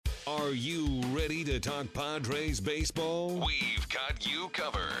Are you ready to talk Padres baseball? We've got you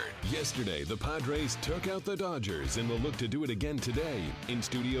covered. Yesterday, the Padres took out the Dodgers and will look to do it again today. In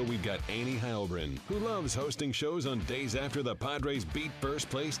studio, we've got Annie Heilbrunn, who loves hosting shows on days after the Padres beat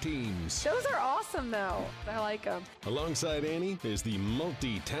first-place teams. Shows are awesome, though. I like them. Alongside Annie is the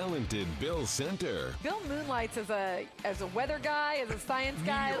multi-talented Bill Center. Bill moonlights as a weather guy, as a science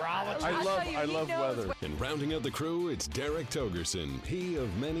guy. I love weather. And rounding out the crew, it's Derek Togerson, he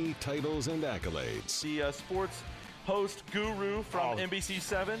of many titles and accolades. The sports host guru from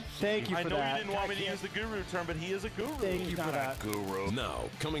NBC7. Thank you for that. I know you didn't want me to use the guru term, but he is a guru. Thank you for that. Guru. Now,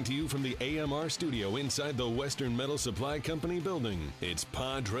 coming to you from the AMR studio inside the Western Metal Supply Company building, it's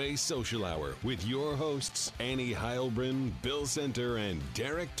Padres Social Hour with your hosts, Annie Heilbrunn, Bill Center, and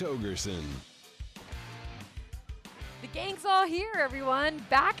Derek Togerson. The gang's all here, everyone.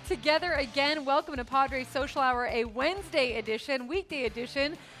 Back together again. Welcome to Padres Social Hour, a Wednesday edition, weekday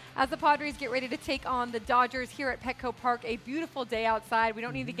edition, as the Padres get ready to take on the Dodgers here at Petco Park. A beautiful day outside. We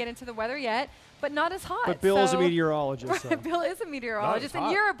don't need to get into the weather yet, but not as hot. But Bill is a meteorologist. Right, Bill is a meteorologist,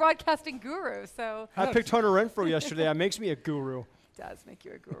 and you're a broadcasting guru. So I picked Hunter Renfroe yesterday. That makes me a guru. It does make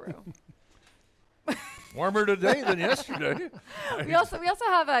you a guru. Warmer today than yesterday. We also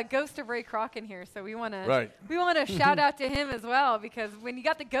have a ghost of Ray Kroc in here, so we want to shout out to him as well, because when you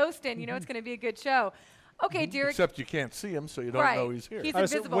got the ghost in, you know it's going to be a good show. Okay, Derek. Except you can't see him, so you don't know he's here. He's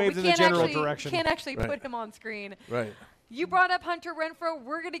invisible. We can't actually put him on screen. Right. You brought up Hunter Renfroe.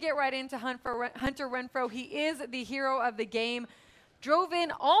 We're going to get right into Hunter Renfroe. He is the hero of the game. Drove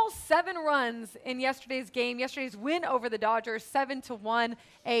in all 7 runs in yesterday's game. Yesterday's win over the Dodgers, 7-1.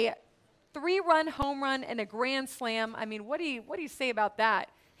 A 3-run home run and a grand slam. I mean, what do you say about that?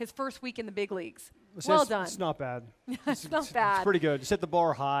 His first week in the big leagues. Well done. It's not bad. It's not bad. It's pretty good. Just hit the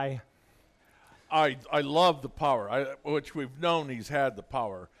bar high. I love the power, which we've known he's had the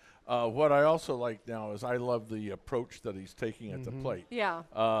power. What I also like now is I love the approach that he's taking at the plate. Yeah.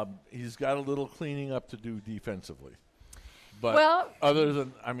 He's got a little cleaning up to do defensively. But other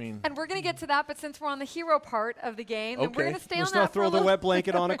than, and we're going to get to that, but since we're on the hero part of the game, then we're going to stay on that. Let's not throw the wet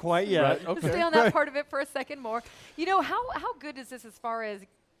blanket on it quite yet. Right, okay. Stay on that part of it for a second more. You know, how good is this as far as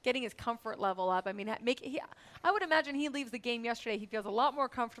getting his comfort level up? I mean, I would imagine he leaves the game yesterday. He feels a lot more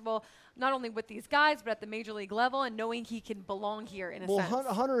comfortable, not only with these guys, but at the major league level, and knowing he can belong here in a sense. Well,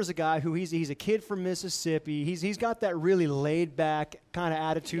 Hunter is a guy who he's a kid from Mississippi. He's got that really laid back kind of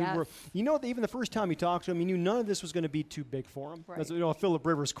attitude where, you know, even the first time you talked to him, you knew none of this was going to be too big for him. Right. That's a Philip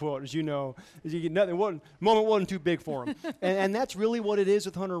Rivers quote, as you know, moment wasn't too big for him. and that's really what it is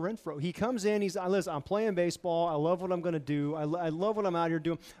with Hunter Renfroe. He comes in, listen, I'm playing baseball. I love what I'm going to do. I love what I'm out here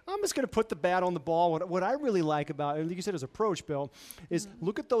doing. I'm just going to put the bat on the ball. What I really like about it, like you said, his approach, Bill, is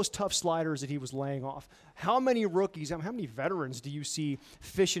look at those tough sliders that he was laying off. How many rookies, how many veterans do you see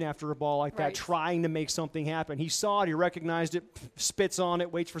fishing after a ball like that, trying to make something happen? He saw it, he recognized it, spits on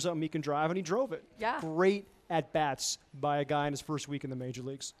it, waits for something he can drive, and he drove it. Yeah. Great at-bats by a guy in his first week in the major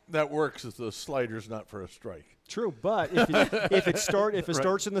leagues. that works if the slider's not for a strike. True, but if it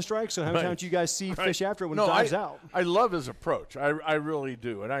starts in the strike, so how many times do you guys see fish after it when it dives out? I love his approach. I really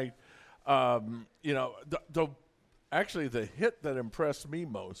do. And actually the hit that impressed me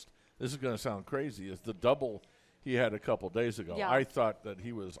most, this is going to sound crazy, is the double he had a couple days ago. Yeah. I thought that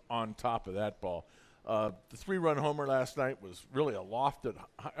he was on top of that ball. The 3-run homer last night was really a lofted.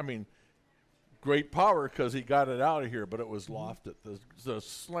 Great power because he got it out of here, but it was lofted. The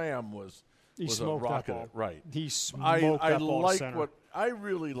slam was a rocket. Right. He smoked that ball to center. I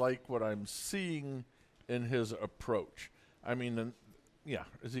really like what I'm seeing in his approach. I mean,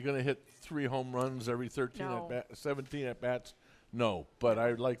 is he going to hit 3 home runs every 17 at bats? No, but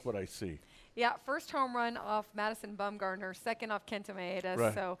I like what I see. Yeah, first home run off Madison Bumgarner, second off Kenta Maeda.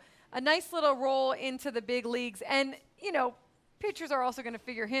 Right. So a nice little roll into the big leagues. And, pitchers are also going to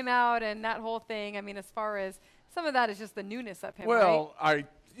figure him out and that whole thing. I mean, as far as some of that is just the newness of him, right?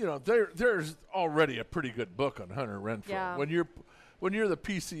 There's already a pretty good book on Hunter Renfroe. Yeah. When you're the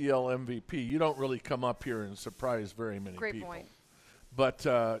PCL MVP, you don't really come up here and surprise very many people. Great point. But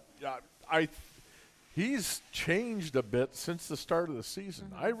he's changed a bit since the start of the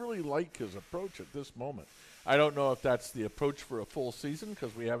season. I really like his approach at this moment. I don't know if that's the approach for a full season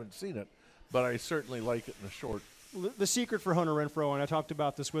because we haven't seen it, but I certainly like it in the short. The secret for Hunter Renfroe, and I talked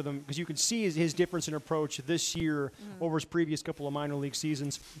about this with him, because you can see his difference in approach this year over his previous couple of minor league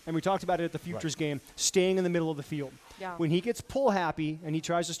seasons, and we talked about it at the Futures game, staying in the middle of the field. Yeah. When he gets pull happy and he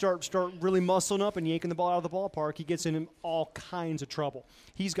tries to start really muscling up and yanking the ball out of the ballpark, he gets in all kinds of trouble.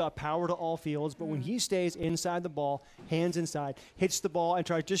 He's got power to all fields, but when he stays inside the ball, hands inside, hits the ball and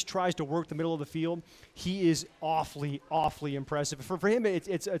tries to work the middle of the field, he is awfully, awfully impressive. For him,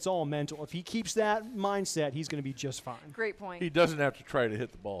 it's all mental. If he keeps that mindset, he's going to be just fine. Great point. He doesn't have to try to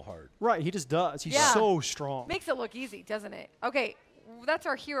hit the ball hard. Right, he just does. He's Yeah. so strong. Makes it look easy, doesn't it? Okay, that's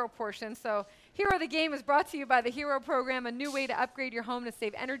our hero portion. So Hero of the Game is brought to you by the Hero Program, a new way to upgrade your home to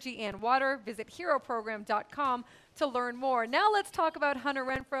save energy and water. Visit heroprogram.com to learn more. Now let's talk about Hunter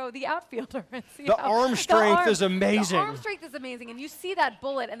Renfroe, the outfielder. And see The how- arm strength is amazing. The arm strength is amazing, and you see that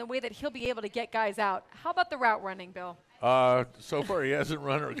bullet and the way that he'll be able to get guys out. How about the route running, Bill? So far, he hasn't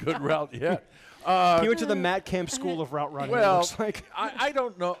run a good route yet. He went to the Matt Kemp School of Route Running, it Well, looks like. I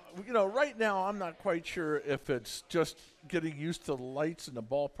don't know. You know, right now I'm not quite sure if it's just getting used to the lights in the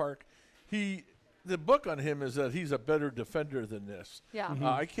ballpark. The book on him is that he's a better defender than this. Yeah.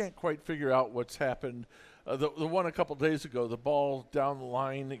 I can't quite figure out what's happened. The one a couple days ago, the ball down the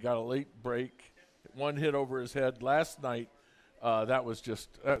line, he got a late break, one hit over his head. Last night,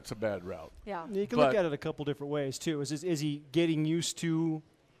 that's a bad route. Yeah. You can But- look at it a couple different ways, too. Is he getting used to,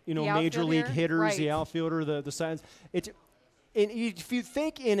 The major league outfielder? hitters, the Right. outfielder, the signs? If you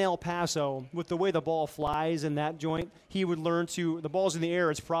think in El Paso, with the way the ball flies in that joint, he would learn the ball's in the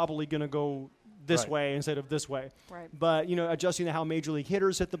air, it's probably going to go this Right. way instead of this way. Right. But, adjusting to how major league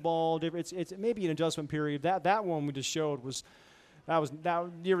hitters hit the ball, it's maybe an adjustment period. That one we just showed was not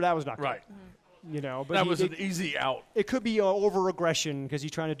good. Right. But That was an easy out. it could be over aggression because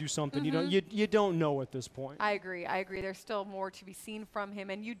he's trying to do something. Mm-hmm. You don't know at this point. I agree. There's still more to be seen from him.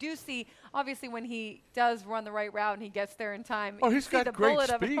 And you do see, obviously, when he does run the right route and he gets there in time. Oh, you he's see got the great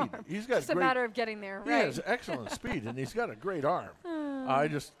bullet of an speed. arm. He's got Just a great- matter of getting there. He Right. has excellent speed, and he's got a great arm. I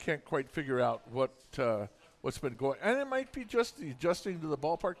just can't quite figure out what's been going. And it might be just the adjusting to the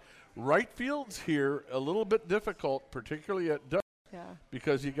ballpark. Right field's here a little bit difficult, particularly at dusk, Yeah.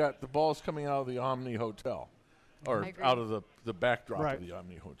 because you got the balls coming out of the Omni Hotel, or I agree. out of the backdrop Right. of the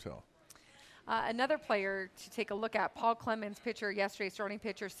Omni Hotel. Another player to take a look at, Paul Clemens, pitcher yesterday, starting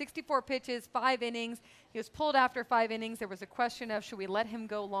pitcher, 64 pitches, 5 innings. He was pulled after 5 innings. There was a question of should we let him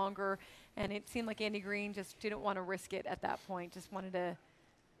go longer, and it seemed like Andy Green just didn't want to risk it at that point. Just wanted to.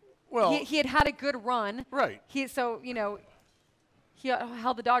 Well, He had a good run. right. He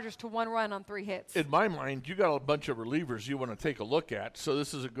held the Dodgers to 1 run on 3 hits. In my mind, you got a bunch of relievers you want to take a look at, so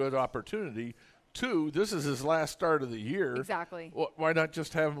this is a good opportunity. 2, this is his last start of the year. Exactly. Why not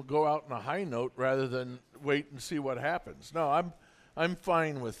just have him go out on a high note rather than wait and see what happens? No, I'm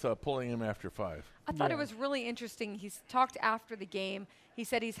fine with pulling him after 5. I thought it was really interesting. He's talked after the game. He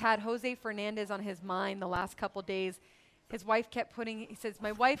said he's had Jose Fernandez on his mind the last couple days. His wife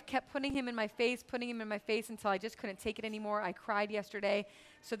my wife kept putting him in my face until I just couldn't take it anymore. I cried yesterday.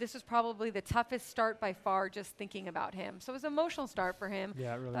 So this was probably the toughest start by far, just thinking about him. So it was an emotional start for him.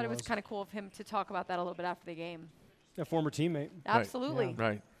 Yeah, it really Thought it was was. kind of cool of him to talk about that a little bit after the game. A former teammate. Absolutely.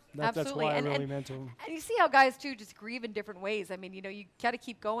 Right. That's Absolutely. why I And- really and- meant to him. And you see how guys, too, just grieve in different ways. I mean, you got to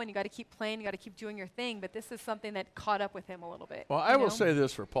keep going. You got to keep playing. You got to keep doing your thing. But this is something that caught up with him a little bit. Well, I will say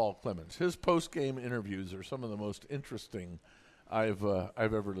this for Paul Clemens. His post-game interviews are some of the most interesting I've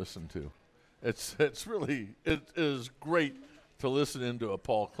ever listened to. It is great to listen into a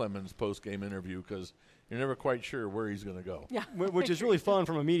Paul Clemens post-game interview because you're never quite sure where he's going to go. Yeah. Which is really fun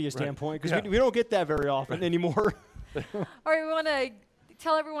from a media standpoint because Yeah. we don't get that very often anymore. All right, we want to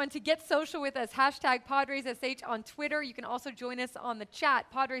tell everyone to get social with us. Hashtag PadresSH on Twitter. You can also join us on the chat,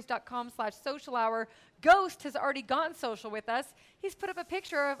 Padres.com/social hour. Ghost has already gotten social with us. He's put up a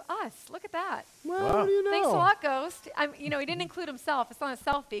picture of us. Look at that. Well, Wow. what do you know? Thanks a lot, Ghost. He didn't include himself. It's not a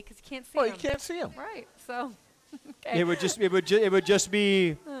selfie because you can't see Well, him. you can't see him. Right. So. Okay. It would just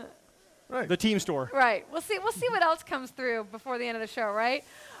be Right. the team store. Right. We'll see what else comes through before the end of the show, right?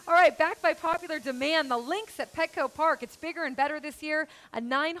 All right, back by popular demand, the links at Petco Park. It's bigger and better this year. A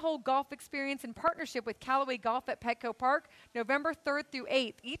 9-hole golf experience in partnership with Callaway Golf at Petco Park, November 3rd through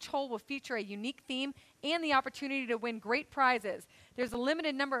 8th. Each hole will feature a unique theme and the opportunity to win great prizes. There's a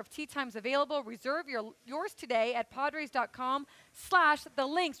limited number of tee times available. Reserve yours today at Padres.com/the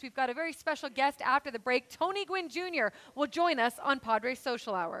links. We've got a very special guest after the break. Tony Gwynn Jr. will join us on Padres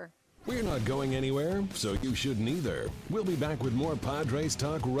Social Hour. We're not going anywhere, so you shouldn't either. We'll be back with more Padres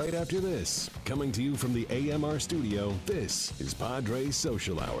talk right after this. Coming to you from the AMR studio, this is Padres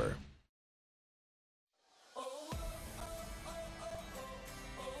Social Hour.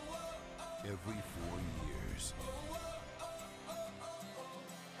 Every 4 years,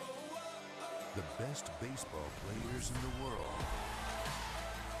 the best baseball players in the world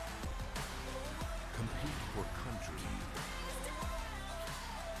compete for country,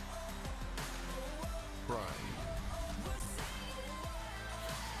 pride,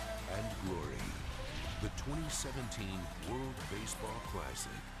 and glory. The 2017 World Baseball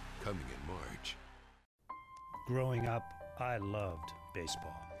Classic, coming in March. Growing up, I loved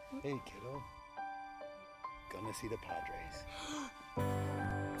baseball. Hey, kiddo. Gonna see the Padres.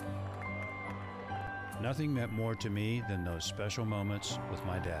 Nothing meant more to me than those special moments with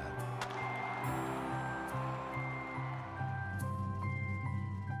my dad.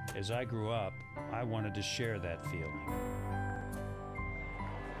 As I grew up, I wanted to share that feeling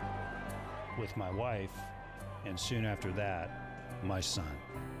with my wife, and soon after that, my son.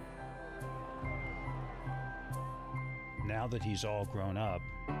 Now that he's all grown up,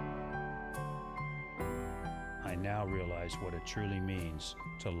 I now realize what it truly means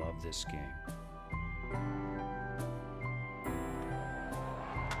to love this game.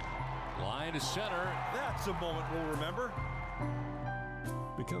 Line to center. That's a moment we'll remember.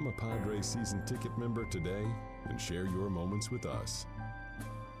 Become a Padres season ticket member today and share your moments with us.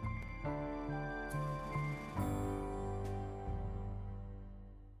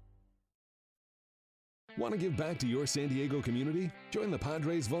 Want to give back to your San Diego community? Join the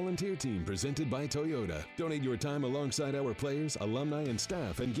Padres volunteer team presented by Toyota. Donate your time alongside our players, alumni, and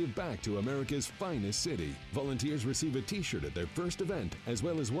staff and give back to America's finest city. Volunteers receive a t-shirt at their first event, as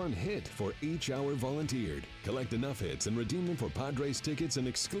well as one hit for each hour volunteered. Collect enough hits and redeem them for Padres tickets and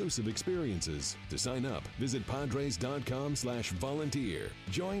exclusive experiences. To sign up, visit padres.com/volunteer.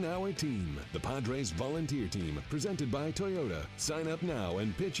 Join our team, the Padres volunteer team, presented by Toyota. Sign up now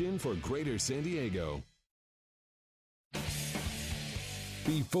and pitch in for Greater San Diego.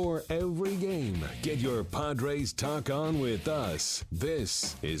 Before every game, get your Padres talk on with us.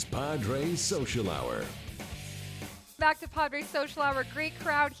 This is Padres Social Hour. Back to Padres Social Hour. Great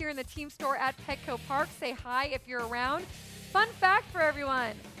crowd here in the team store at Petco Park. Say hi if you're around. Fun fact for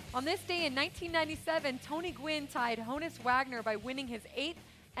everyone. On this day in 1997, Tony Gwynn tied Honus Wagner by winning his 8th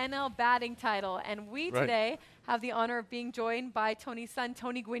NL batting title. And we today have the honor of being joined by Tony's son,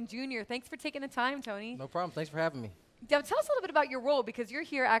 Tony Gwynn Jr. Thanks for taking the time, Tony. No problem. Thanks for having me. Now, tell us a little bit about your role, because you're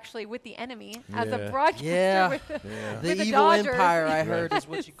here actually with the enemy as a broadcaster with the the evil Dodgers. empire, I heard, is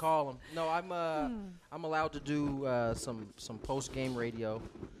what you call them. No, I'm allowed to do some post game radio.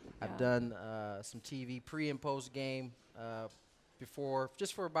 I've done some TV pre and post game before,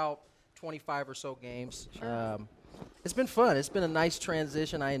 just for about 25 or so games. Sure. It's been fun. It's been a nice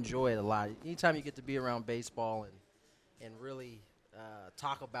transition. I enjoy it a lot. Anytime you get to be around baseball and really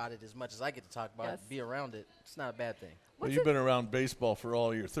talk about it as much as I get to talk about it, be around it, it's not a bad thing. Well, you've been around baseball for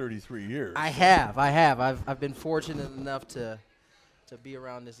all your 33 years. I have. I've been fortunate enough to be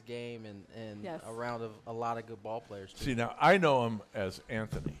around this game and around a lot of good ball players too. See, now I know him as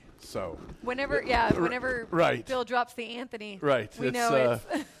Anthony. So whenever Bill drops the Anthony, we know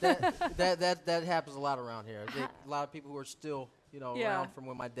that happens a lot around here. A lot of people who are still around from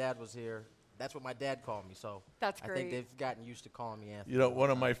when my dad was here. That's what my dad called me, so that's great. I think they've gotten used to calling me Anthony. You know, one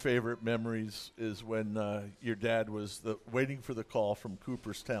of my favorite memories is when your dad was waiting for the call from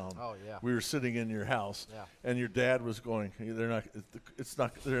Cooperstown. Oh yeah. We were sitting in your house, and your dad was going,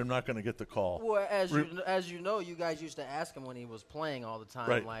 "They're not going to get the call." Well, as you know, you guys used to ask him when he was playing all the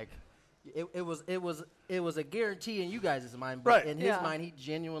time, like. It was a guarantee in you guys' mind, but in his mind, he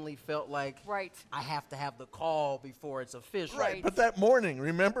genuinely felt like I have to have the call before it's official. Right. But that morning,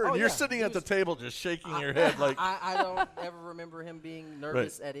 remember, and you're sitting at the table just shaking your head like. I don't ever remember him being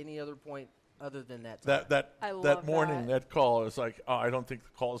nervous at any other point other than that time. That morning, that call is like, oh, I don't think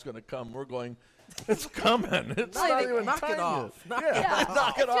the call is going to come. We're going. It's coming. It's not even knock it off. Knock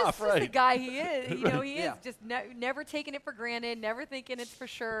it off. Just the guy he is. He is just never taking it for granted, never thinking it's for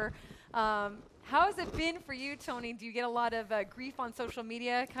sure. How has it been for you, Tony? Do you get a lot of grief on social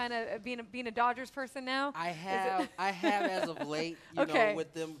media, kind of being a Dodgers person now? I have as of late, you know,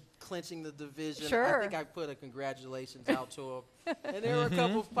 with them clinching the division. Sure. I think I put a congratulations out to them. And there were a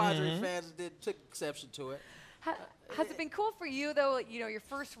couple of Padres fans that took exception to it. Has it been cool for you, though, your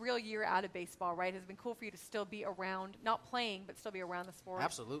first real year out of baseball, right? Has it been cool for you to still be around, not playing, but still be around the sport?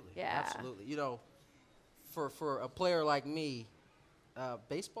 Absolutely. Yeah. Absolutely. You know, for a player like me,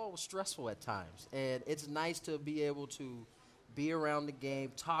 baseball was stressful at times. And it's nice to be able to be around the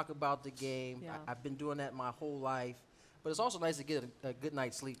game, talk about the game. Yeah. I've been doing that my whole life. But it's also nice to get a good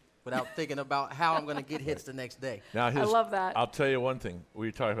night's sleep without thinking about how I'm going to get hits the next day. Now I love that. I'll tell you one thing.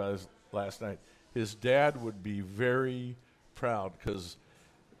 We talked about this last night. His dad would be very proud because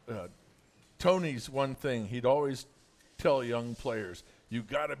Tony's one thing. He'd always tell young players, you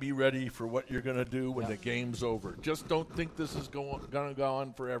got to be ready for what you're going to do when the game's over. Just don't think this is going to go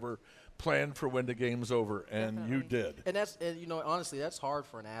on forever. plan for when the game's over, and you did. And honestly, that's hard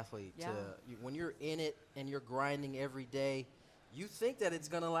for an athlete. Yeah. When you're in it and you're grinding every day, you think that it's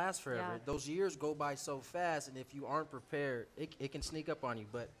going to last forever. Yeah. Those years go by so fast, and if you aren't prepared, it can sneak up on you.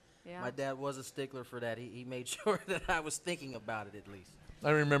 But my dad was a stickler for that. He made sure that I was thinking about it at least.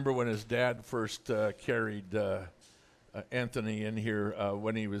 I remember when his dad first carried Anthony in here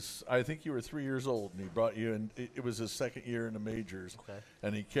when he was, I think you were 3 years old, and he brought you in. It was his second year in the majors,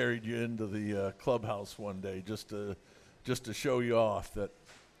 and he carried you into the clubhouse one day just to show you off. That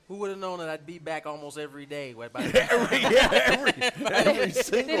who would have known that I'd be back almost every day? every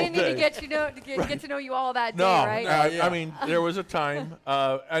single They didn't day. even get to know you all that day, No, right? I mean there was a time,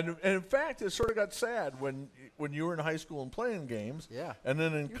 and in fact, it sort of got sad when you were in high school and playing games. Yeah. And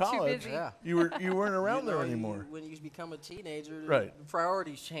then in You're college, too busy. you weren't around there anymore. When you become a teenager, Right.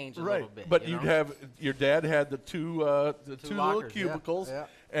 priorities change a Right, little bit. but you you'd know? have your dad had the two little lockers, cubicles, yeah.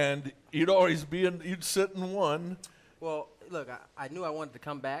 and you'd always you'd sit in one. Well, look, I knew I wanted to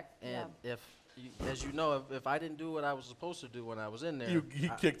come back, and as you know, if I didn't do what I was supposed to do when I was in there,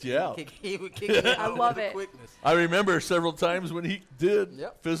 He kicked you out. He would kick me out. I love with it. Quickness. I remember several times when he did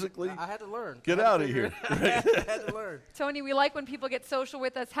physically. I had to learn. Get I had out to of figure here. it out. I had to learn. Tony, we like when people get social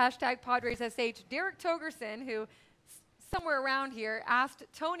with us. #PadresSH. Derek Togerson, who somewhere around here, asked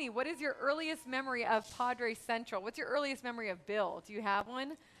Tony, what is your earliest memory of Padres Central? What's your earliest memory of Bill? Do you have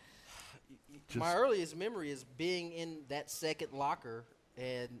one? My earliest memory is being in that second locker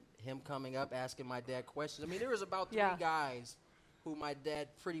and him coming up asking my dad questions. I mean, there was about three guys who my dad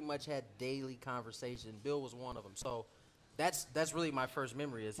pretty much had daily conversation. Bill was one of them. So that's really my first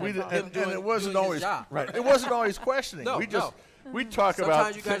memory. Is him And doing, it wasn't doing always his job. right. It wasn't always questioning. No, we'd talk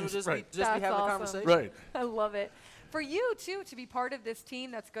about Sometimes you guys things, would just right. be That's having awesome. a conversation. Right. I love it. For you, too, to be part of this team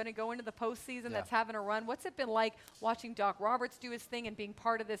that's going to go into the postseason, that's having a run, what's it been like watching Doc Roberts do his thing and being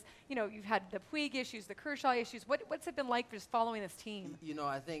part of this? You know, you've had the Puig issues, the Kershaw issues. What's it been like just following this team? You know,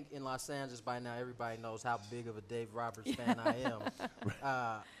 I think in Los Angeles by now everybody knows how big of a Dave Roberts fan I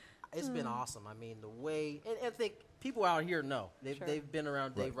am. It's been awesome. I mean, the way – and I think people out here know. They've been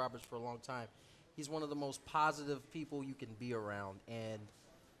around Dave Roberts for a long time. He's one of the most positive people you can be around, and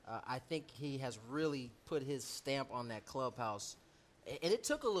I think he has really put his stamp on that clubhouse. And it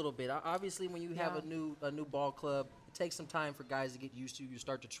took a little bit. Obviously, when you have a new ball club, it takes some time for guys to get used to you,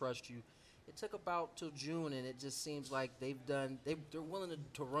 start to trust you. It took about till June, and it just seems like they're willing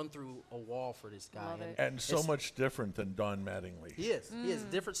to run through a wall for this guy. And so much different than Don Mattingly. He is. He is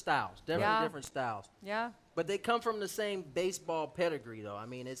different styles. Definitely different styles. Yeah. But they come from the same baseball pedigree, though. I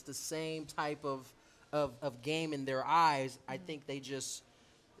mean, it's the same type of game in their eyes. I think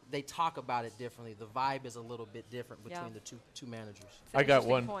they talk about it differently. The vibe is a little bit different between the two managers. I got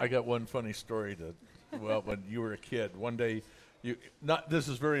one funny story when you were a kid. One day, this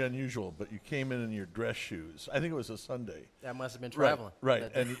is very unusual, but you came in your dress shoes. I think it was a Sunday. That must have been traveling. Right.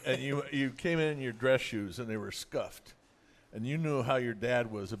 and you came in your dress shoes and they were scuffed. And you knew how your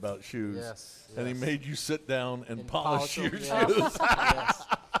dad was about shoes. Yes. And he made you sit down and polish your shoes. Yes.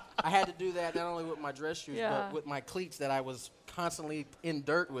 I had to do that not only with my dress shoes, but with my cleats that I was constantly in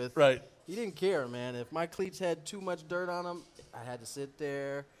dirt with. Right. He didn't care, man. If my cleats had too much dirt on them, I had to sit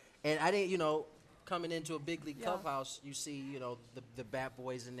there. And I didn't, coming into a big league clubhouse, you see, the bat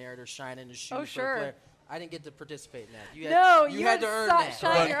boys in there, they're shining the shoes for the player. I didn't get to participate in that. You had to earn that.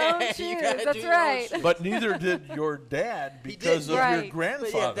 Shine your own shoes. That's right. But neither did your dad because of your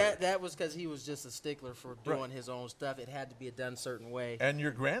grandfather. But that was because he was just a stickler for doing his own stuff. It had to be done a certain way. And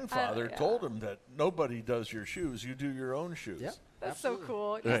your grandfather told him that nobody does your shoes. You do your own shoes. Yep. That's so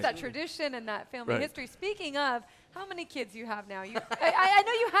cool. Just that tradition and that family history. Speaking of, how many kids you have now?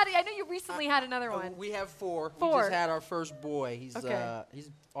 I know you recently had another one. We have four. We just had our first boy. He's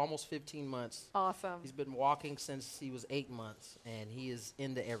almost 15 months. Awesome. He's been walking since he was 8 months, and he is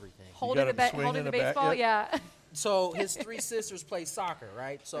into everything. Holding the baseball, So his three sisters play soccer,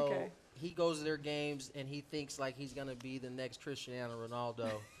 right? So he goes to their games, and he thinks like he's going to be the next Cristiano Ronaldo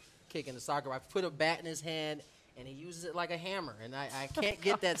kicking the soccer. I put a bat in his hand, and he uses it like a hammer, and I can't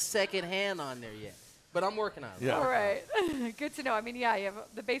get that second hand on there yet. But I'm working on it. Yeah. All right. Good to know. I mean, you have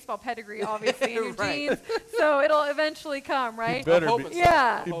the baseball pedigree, obviously, in your genes, so it'll eventually come, right? He better be.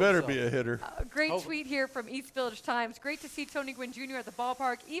 Yeah. He better be a hitter. Great tweet here from East Village Times. Great to see Tony Gwynn Jr. at the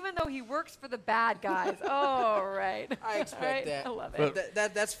ballpark, even though he works for the bad guys. Oh, right. I expect that. I love it.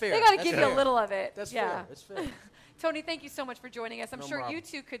 That's fair. They got to give you a little of it. That's fair. It's fair. Tony, thank you so much for joining us. I'm sure problem. you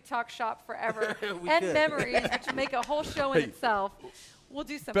two could talk shop forever and memories, which will make a whole show in itself. We'll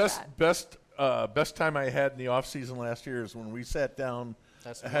do some of that. Best time I had in the off season last year is when we sat down,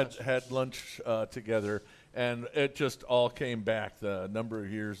 had lunch together, And it just all came back, the number of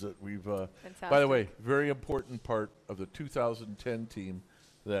years that we've by the Fantastic. way, very important part of the 2010 team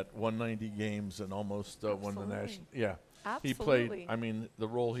that won 90 games and almost won the national. Yeah. He played, Absolutely. I mean, the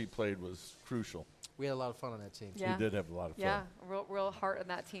role he played was crucial. We had a lot of fun on that team. Yeah. He did have a lot of fun. Yeah, real heart in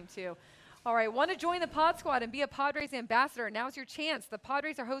that team too. All right, want to join the Pod Squad and be a Padres ambassador? Now's your chance. The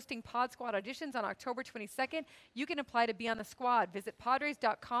Padres are hosting Pod Squad auditions on October 22nd. You can apply to be on the squad. Visit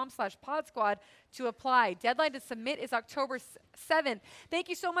padres.com/Pod Squad to apply. Deadline to submit is October 7th. Thank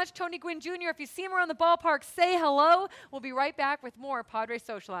you so much, Tony Gwynn Jr. If you see him around the ballpark, say hello. We'll be right back with more Padres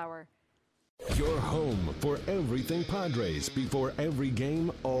Social Hour. Your home for everything Padres before every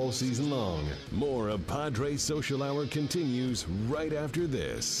game all season long. More of Padres Social Hour continues right after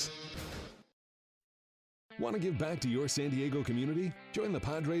this. Want to give back to your San Diego community? Join the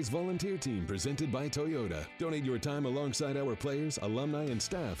Padres volunteer team presented by Toyota. Donate your time alongside our players, alumni, and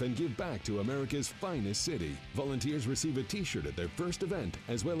staff and give back to America's finest city. Volunteers receive a t-shirt at their first event,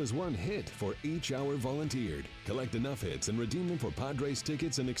 as well as one hit for each hour volunteered. Collect enough hits and redeem them for Padres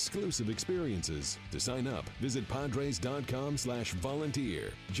tickets and exclusive experiences. To sign up, visit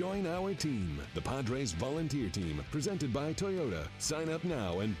padres.com/volunteer. Join our team, the Padres volunteer team, presented by Toyota. Sign up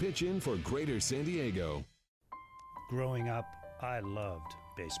now and pitch in for Greater San Diego. Growing up, I loved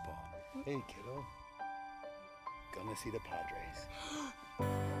baseball. Hey, kiddo. Gonna see the Padres.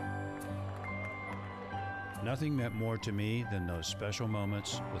 Nothing meant more to me than those special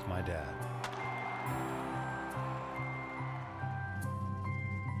moments with my dad.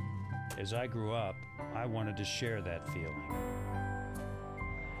 As I grew up, I wanted to share that feeling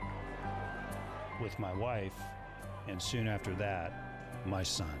with my wife, and soon after that, my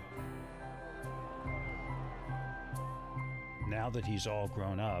son. Now that he's all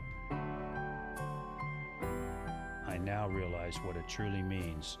grown up, I now realize what it truly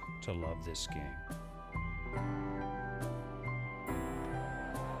means to love this game.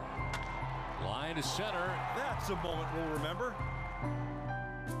 Line to center. That's a moment we'll remember.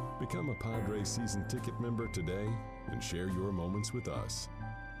 Become a Padres season ticket member today and share your moments with us.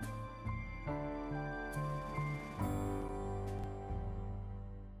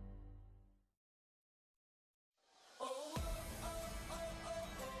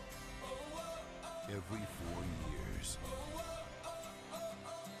 Every 4 years,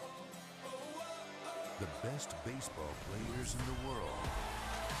 the best baseball players in the world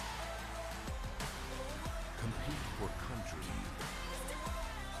compete for country,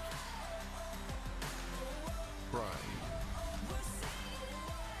 pride,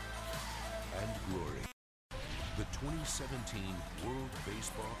 and glory. The 2017 World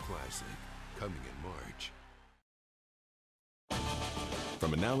Baseball Classic, coming in March.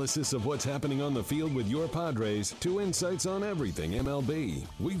 From analysis of what's happening on the field with your Padres to insights on everything MLB,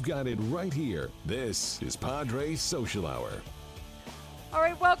 we've got it right here. This is Padres Social Hour. All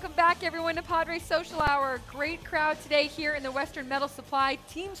right, welcome back, everyone, to Padres Social Hour. Great crowd today here in the Western Metal Supply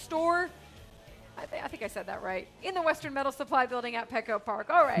Team Store. I think I said that right. In the Western Metal Supply building at Petco Park.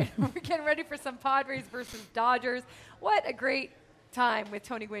 All right, we're getting ready for some Padres versus Dodgers. What a great time with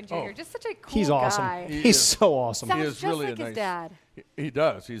Tony Gwynn Jr. Oh. Just such a cool He's awesome. guy. He's so awesome. Sounds He is just really like a his nice dad. He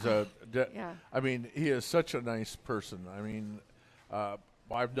does. He's a. Yeah. I mean, he is such a nice person. I mean,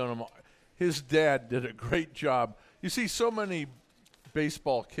 I've known him. His dad did a great job. You see so many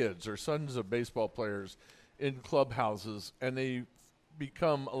baseball kids or sons of baseball players in clubhouses, and they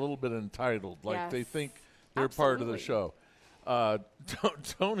become a little bit entitled, like Yes. they think they're part of the Absolutely. show.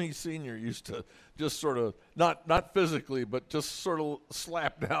 Tony Sr. used to just sort of, not physically, but just sort of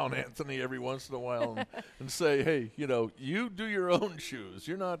slap down Anthony every once in a while and say, hey, you do your own shoes.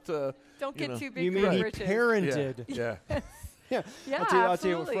 You're not, Don't get too big You for mean your he britches. parented? Yeah. Yeah. Yeah, I'll tell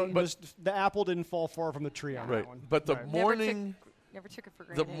you what, absolutely. the apple didn't fall far from the tree on Right. that one. But the Right. morning Never took it for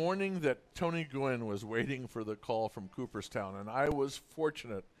the granted. morning that Tony Gwynn was waiting for the call from Cooperstown, and I was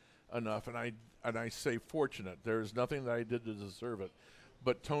fortunate enough, and I say fortunate, there's nothing that I did to deserve it,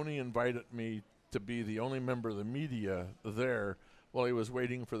 but Tony invited me to be the only member of the media there while he was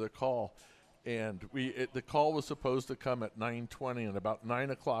waiting for the call. And the call was supposed to come at 9:20, and about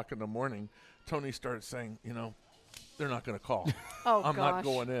 9 o'clock in the morning, Tony started saying, they're not going to call. Oh, I'm not gosh.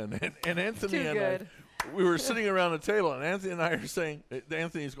 going in. And Anthony Too and good. we were sitting around the table, and Anthony and I are saying,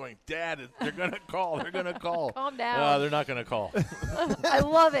 Anthony's going, Dad, they're going to call. They're going to call. Calm down. No, they're not going to call. I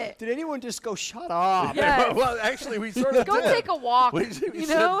love it. Did anyone just go, shut up? Yes. Well, actually, we sort of Go did. take a walk. We you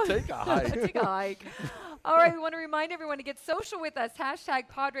said, know? take a hike. Take a hike. All right, we want to remind everyone to get social with us. Hashtag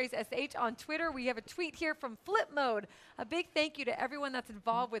PadresSH on Twitter. We have a tweet here from Flip Mode. A big thank you to everyone that's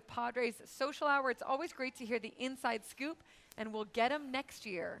involved with Padres Social Hour. It's always great to hear the inside scoop, and we'll get them next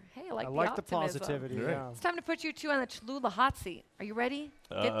year. Hey, I like the positivity. Yeah. It's time to put you two on the Cholula hot seat. Are you ready?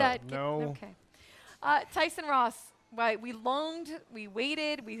 No. Okay. Tyson Ross. Right, we longed, we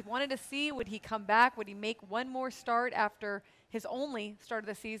waited, we wanted to see, would he come back? Would he make one more start after his only start of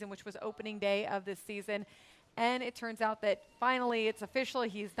the season, which was opening day of this season? And it turns out that finally it's official.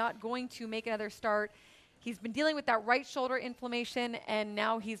 He's not going to make another start. He's been dealing with that right shoulder inflammation, and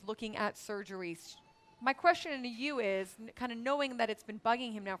now he's looking at surgeries. My question to you is, kind of knowing that it's been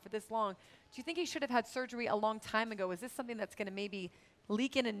bugging him now for this long, do you think he should have had surgery a long time ago? Is this something that's going to maybe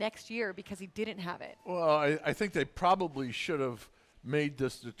leak into next year because he didn't have it? Well, I think they probably should have made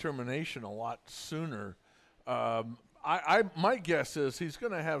this determination a lot sooner. My guess is he's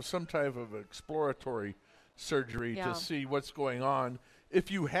going to have some type of exploratory surgery to see what's going on.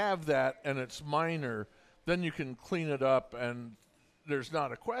 If you have that and it's minor, then you can clean it up and there's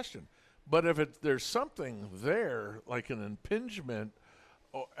not a question. But if there's something there, like an impingement,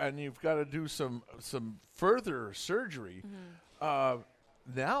 and you've got to do some further surgery,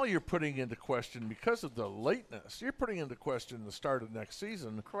 now you're putting into question, because of the lateness, you're putting into question the start of next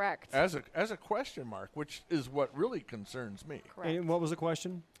season. Correct. As a question mark, which is what really concerns me. Correct. And what was the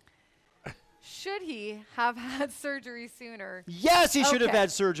question? Should he have had surgery sooner? Yes, he should have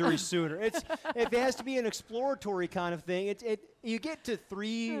had surgery sooner. If it has to be an exploratory kind of thing, you get to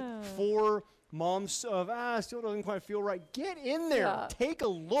 3-4 months of still doesn't quite feel right. Get in there, take a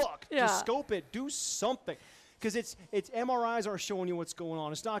look, just scope it, do something. Because it's MRIs aren't showing you what's going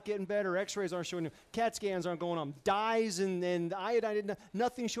on. It's not getting better. X-rays aren't showing you. CAT scans aren't going on. Dyes and iodine,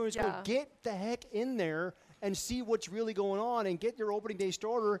 nothing's showing you. Get the heck in there and see what's really going on and get your opening day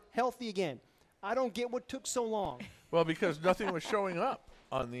starter healthy again. I don't get what took so long. Well, because nothing was showing up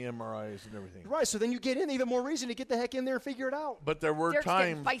on the MRIs and everything. Right, so then you get in, even more reason to get the heck in there and figure it out. But there were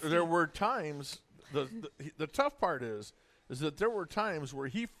times. The tough part is that there were times where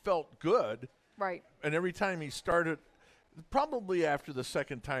he felt good. Right. And every time he started, probably after the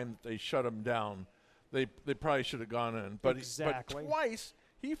second time that they shut him down, they probably should have gone in. But but twice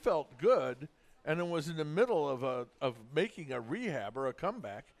he felt good, and it was in the middle of making a rehab or a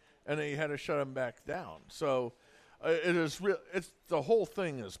comeback, and they had to shut him back down. So it is real. The whole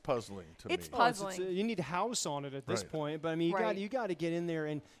thing is puzzling to me. It's puzzling. You need house on it at this point, but I mean, you got to get in there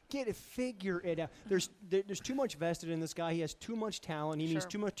and figure it out. There's too much vested in this guy. He has too much talent. He needs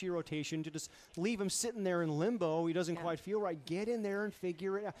too much to your rotation to just leave him sitting there in limbo. He doesn't quite feel right. Get in there and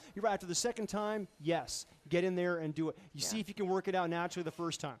figure it out. You're right. After the second time, yes, get in there and do it. You see if you can work it out naturally the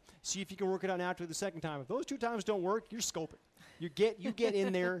first time. See if you can work it out naturally the second time. If those 2 times don't work, you're scoping. You get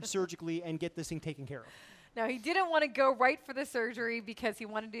in there surgically and get this thing taken care of. Now, he didn't want to go right for the surgery because he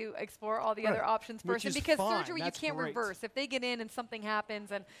wanted to explore all the other options first. And because surgery, you can't reverse. If they get in and something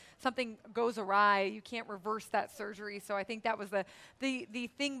happens and something goes awry, you can't reverse that surgery. So I think that was the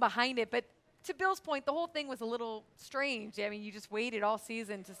thing behind it. But to Bill's point, the whole thing was a little strange. I mean, you just waited all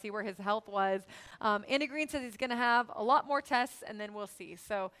season to see where his health was. Andy Green says he's going to have a lot more tests, and then we'll see.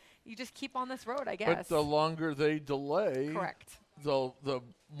 So you just keep on this road, I guess. But the longer they delay, correct, the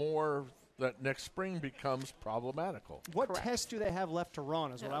more that next spring becomes problematical. What tests do they have left to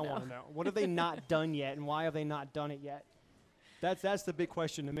run is what I want to know. What have they not done yet, and why have they not done it yet? That's the big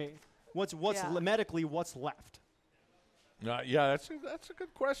question to me. What's medically what's left? That's a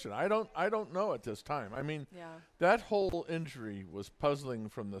good question. I don't know at this time. I mean, that whole injury was puzzling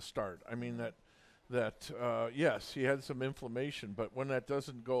from the start. I mean that yes, he had some inflammation, but when that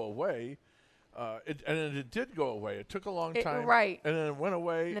doesn't go away. It did go away. It took a long time. Right. And then it went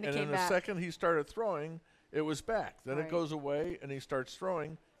away. And then the second he started throwing, it was back. Then it goes away, and he starts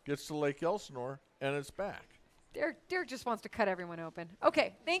throwing, gets to Lake Elsinore, and it's back. Derek just wants to cut everyone open.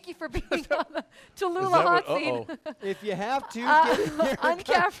 Okay, thank you for being on the Cholula hot seat. If you have to,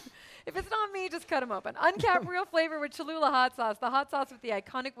 uncapped. If it's not me, just cut them open. Uncapped real flavor with Cholula hot sauce. The hot sauce with the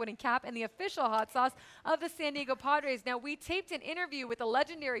iconic wooden cap and the official hot sauce of the San Diego Padres. Now, we taped an interview with the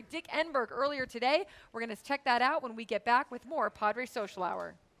legendary Dick Enberg earlier today. We're going to check that out when we get back with more Padres Social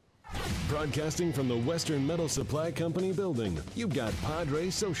Hour. Broadcasting from the Western Metal Supply Company building, you've got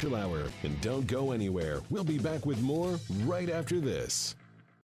Padres Social Hour. And don't go anywhere. We'll be back with more right after this.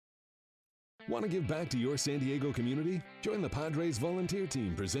 Want to give back to your San Diego community? Join the Padres volunteer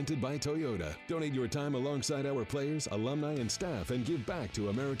team presented by Toyota. Donate your time alongside our players, alumni, and staff and give back to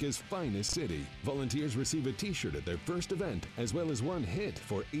America's finest city. Volunteers receive a t-shirt at their first event, as well as one hit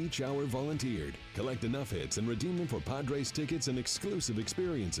for each hour volunteered. Collect enough hits and redeem them for Padres tickets and exclusive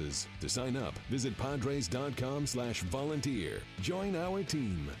experiences. To sign up, visit padres.com/volunteer. Join our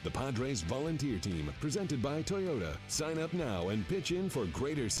team, the Padres volunteer team, presented by Toyota. Sign up now and pitch in for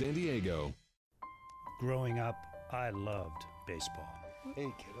Greater San Diego. Growing up, I loved baseball.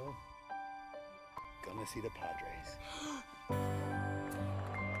 Hey, kiddo. Gonna see the Padres.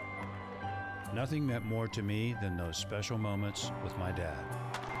 Nothing meant more to me than those special moments with my dad.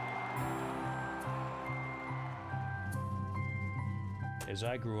 As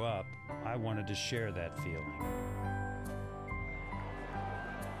I grew up, I wanted to share that feeling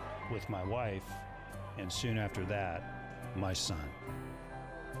with my wife, and soon after that, my son.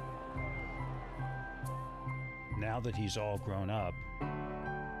 Now that he's all grown up,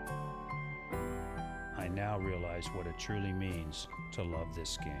 I now realize what it truly means to love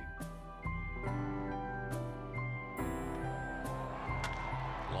this game.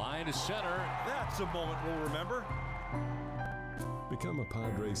 Line to center. That's a moment we'll remember. Become a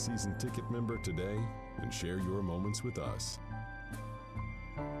Padres season ticket member today and share your moments with us.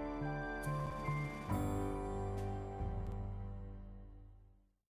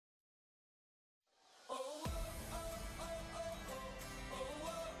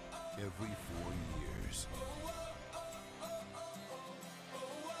 Every 4 years,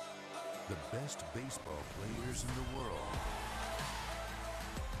 the best baseball players in the world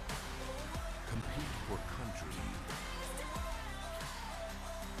compete for country,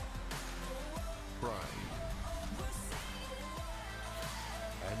 pride,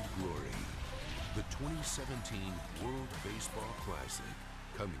 and glory. The 2017 World Baseball Classic,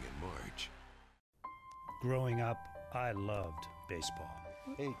 coming in March. Growing up, I loved baseball.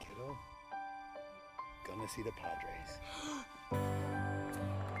 Hey, kiddo. Gonna see the Padres.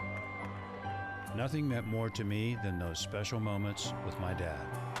 Nothing meant more to me than those special moments with my dad.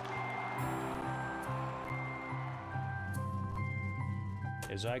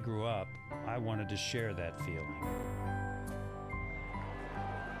 As I grew up, I wanted to share that feeling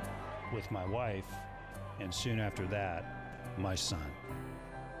with my wife, and soon after that, my son.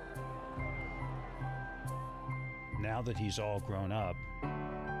 Now that he's all grown up,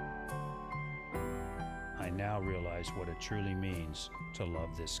 I now realize what it truly means to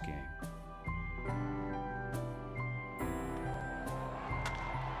love this game.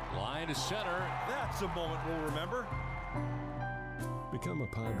 Line to center. That's a moment we'll remember. Become a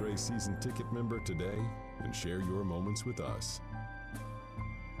Padres season ticket member today and share your moments with us.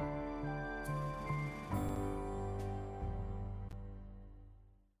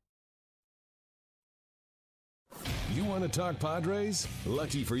 You want to talk Padres?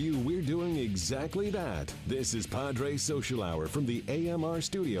 Lucky for you, we're doing exactly that. This is Padres Social Hour from the AMR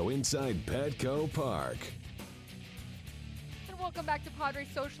studio inside Petco Park. And welcome back to Padres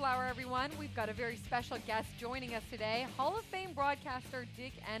Social Hour, everyone. We've got a very special guest joining us today, Hall of Fame broadcaster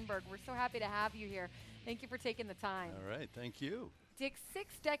Dick Enberg. We're so happy to have you here. Thank you for taking the time. All right, thank you. Dick,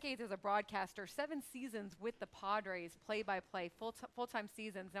 6 decades as a broadcaster, 7 seasons with the Padres, play-by-play, full-time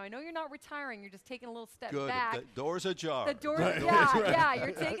seasons. Now, I know you're not retiring. You're just taking a little step back. The door's ajar. The door's, yeah,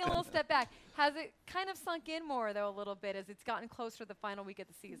 you're taking a little step back. Has it kind of sunk in more, though, a little bit as it's gotten closer to the final week of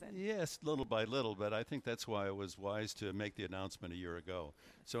the season? Yes, little by little, but I think that's why it was wise to make the announcement a year ago.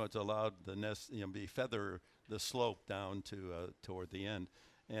 So it's allowed the nest, feather the slope down to toward the end.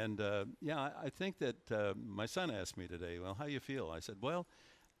 And, I think that my son asked me today, well, how you feel? I said, well,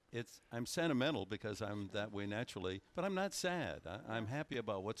 I'm sentimental because I'm that way naturally, but I'm not sad. I'm happy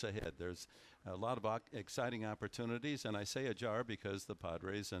about what's ahead. There's a lot of exciting opportunities, and I say ajar because the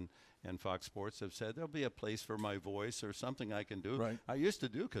Padres and Fox Sports have said there'll be a place for my voice or something I can do. Right. I used to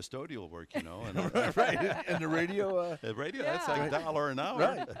do custodial work, And right. And the radio? The radio, that's like $1 an hour.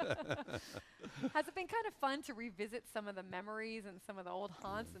 Right. Has it been kind of fun to revisit some of the memories and some of the old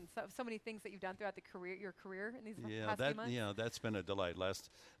haunts and so many things that you've done throughout your career in these past few months? Yeah, that's been a delight. Last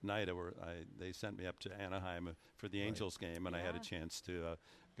night they sent me up to Anaheim for the Angels game, and I had a chance to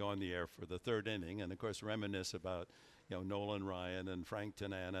go on the air for the 3rd inning, and of course reminisce about Nolan Ryan and Frank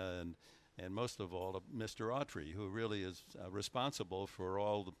Tanana and most of all Mr. Autry, who really is responsible for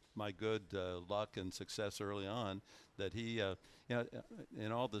all my good luck and success early on. That he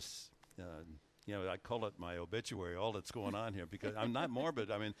in all this I call it my obituary, all that's going on here, because I'm not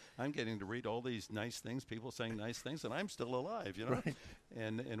morbid. I mean, I'm getting to read all these nice things, people saying nice things, and I'm still alive, Right.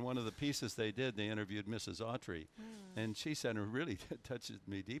 And in one of the pieces they interviewed Mrs. Autry, and she said, and it really touches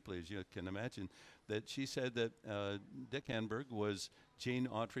me deeply, as you can imagine, that she said that Dick Enberg was Gene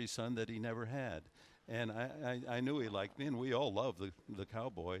Autry's son that he never had. And I knew he liked me, and we all love the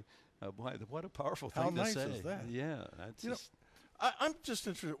cowboy. Boy, what a powerful thing to say. How nice is that? Yeah. That's I'm just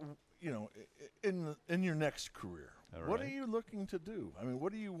interested, in your next career. All what right. are you looking to do? I mean,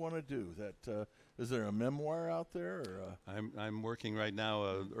 what do you want to do? Is there a memoir out there? Or I'm working right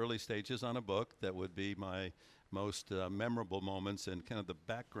now, early stages on a book that would be my most memorable moments and kind of the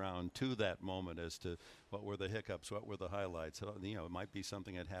background to that moment as to what were the hiccups, what were the highlights. It might be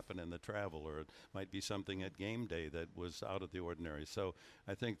something that happened in the travel, or it might be something at game day that was out of the ordinary. So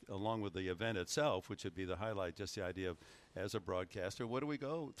I think along with the event itself, which would be the highlight, just the idea of, as a broadcaster, what do we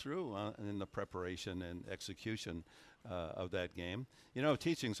go through in the preparation and execution of that game?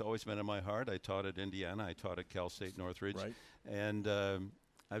 Teaching's always been in my heart. I taught at Indiana. I taught at Cal State Northridge. Right. And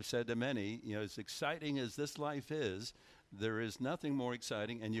I've said to many, as exciting as this life is, there is nothing more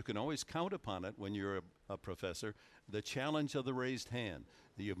exciting, and you can always count upon it when you're a professor, the challenge of the raised hand.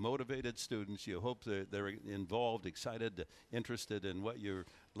 You have motivated students. You hope they're involved, excited, interested in what you're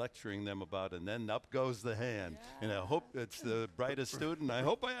lecturing them about, and then up goes the hand. Yeah. And I hope it's the brightest student. I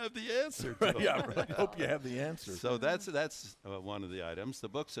hope I have the answer to it. Yeah, right. I hope you have the answer. So that's one of the items. The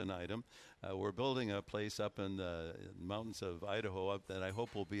book's an item. We're building a place up in the mountains of Idaho that I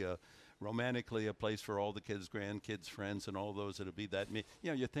hope will be romantically a place for all the kids, grandkids, friends, and all those that'll be that.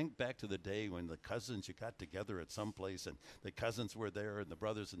 You think back to the day when the cousins, you got together at some place, and the cousins were there, and the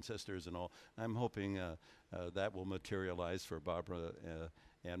brothers and sisters and all. I'm hoping that will materialize for Barbara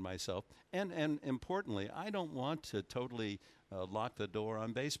and myself. And importantly, I don't want to totally lock the door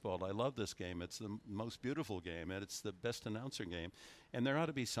on baseball. I love this game. It's the most beautiful game, and it's the best announcer game. And there ought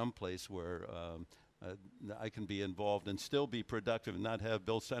to be some place where I can be involved and still be productive and not have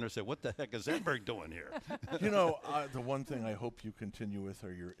Bill Center say, what the heck is Enberg doing here? The one thing I hope you continue with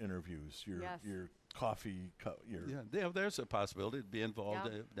are your interviews, your coffee. There's a possibility to be involved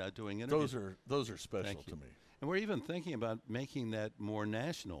doing interviews. Those are special to me. And we're even thinking about making that more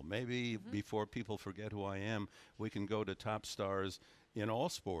national. Maybe before people forget who I am, we can go to top stars in all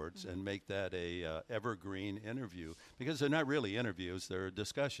sports and make that a evergreen interview, because they're not really interviews, they're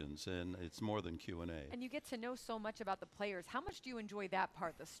discussions, and it's more than Q&A. And you get to know so much about the players. How much do you enjoy that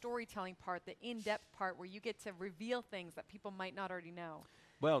part, the storytelling part, the in-depth part, where you get to reveal things that people might not already know?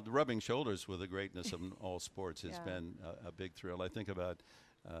 Well, the rubbing shoulders with the greatness of all sports has been a big thrill. I think about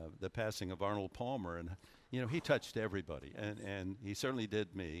the passing of Arnold Palmer, and he touched everybody, and he certainly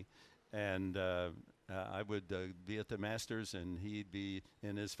did me. And I would be at the Masters, and he'd be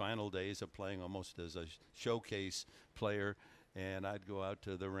in his final days of playing almost as a showcase player. And I'd go out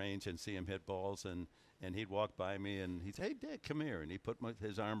to the range and see him hit balls, and he'd walk by me, and he'd say, "Hey, Dick, come here." And he'd put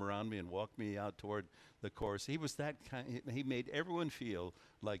his arm around me and walk me out toward the course. He was that kind. He made everyone feel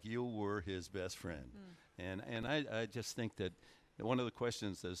like you were his best friend. And I just think that one of the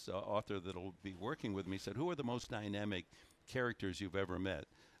questions, this author that will be working with me said, who are the most dynamic characters you've ever met?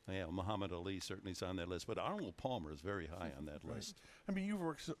 Muhammad Ali certainly is on that list, but Arnold Palmer is very high on that list. I mean, you've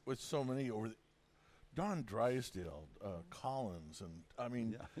worked with so many Don Drysdale, Collins,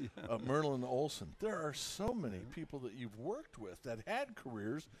 and Merlin Olsen. There are so many people that you've worked with that had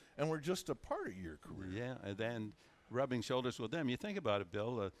careers and were just a part of your career. Yeah, and then rubbing shoulders with them. You think about it,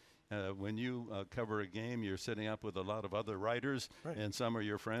 Bill. When you cover a game, you're sitting up with a lot of other writers, and some are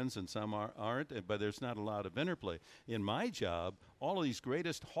your friends and some aren't, but there's not a lot of interplay. In my job, all of these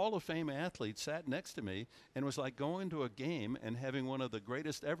greatest Hall of Fame athletes sat next to me, and it was like going to a game and having one of the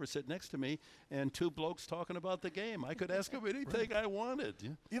greatest ever sit next to me and two blokes talking about the game. I could ask them anything I wanted.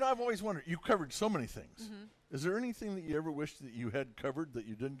 I've always wondered, you covered so many things. Is there anything that you ever wished that you had covered that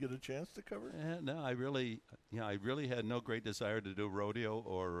you didn't get a chance to cover? No, I really had no great desire to do rodeo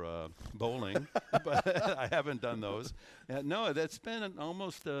or bowling, but I haven't done those. No, that's been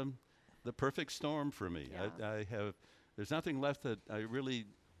almost the perfect storm for me. Yeah. There's nothing left that I really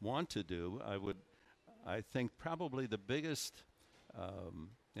want to do. I think probably the biggest,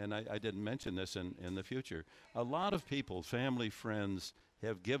 and I didn't mention this in the future, a lot of people, family, friends,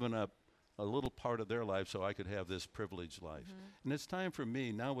 have given up a little part of their life so I could have this privileged life. And it's time for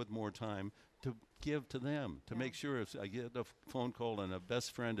me, now with more time, to give to them to make sure if I get a phone call and a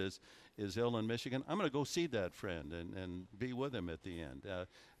best friend is ill in Michigan, I'm going to go see that friend and be with him at the end.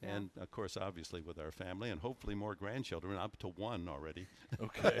 And, of course, obviously with our family and hopefully more grandchildren, up to one already.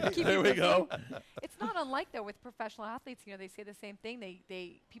 Okay, there we go. It's not unlike, though, with professional athletes. They say the same thing.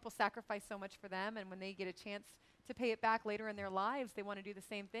 People sacrifice so much for them, and when they get a chance to pay it back later in their lives, they want to do the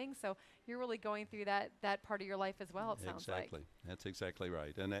same thing. So you're really going through that part of your life as well, it sounds like. Exactly. That's exactly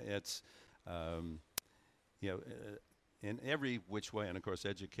right. And it's, in every which way, and of course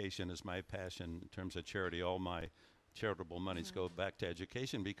education is my passion in terms of charity. All my charitable monies go back to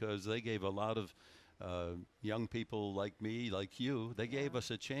education because they gave a lot of young people like me, like you, they gave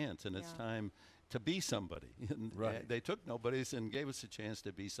us a chance, and it's time to be somebody. Right. They took nobodies and gave us a chance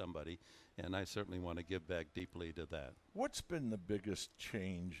to be somebody, and I certainly want to give back deeply to that. What's been the biggest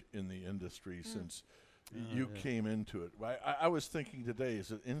change in the industry since you came into it? I was thinking today,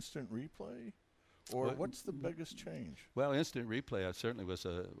 is it instant replay? Or what's the biggest change? Well, instant replay certainly was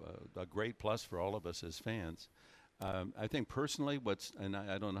a great plus for all of us as fans. I think personally and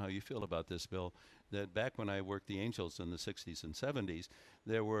I don't know how you feel about this, Bill, that back when I worked the Angels in the 60s and 70s,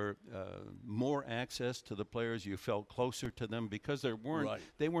 there were more access to the players. You felt closer to them because they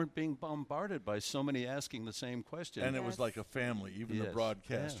weren't being bombarded by so many asking the same question. And it was like a family, even the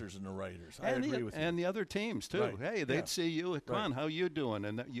broadcasters and the writers. I agree with you. And the other teams, too. Right. Hey, they'd see you. Come on, how you doing?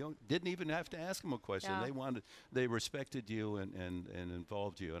 And you didn't even have to ask them a question. Yeah. They respected you and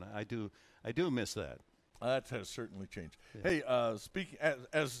involved you. And I do miss that. That has certainly changed. Yeah. Hey, speaking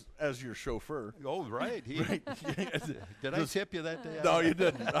as your chauffeur. Oh, right. Right. Did I tip you that day? No, you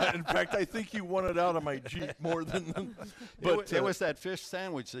didn't. In fact, I think you won it out of my Jeep more than. But it was that fish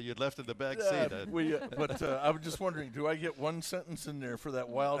sandwich that you'd left in the back seat. But I was just wondering, do I get one sentence in there for that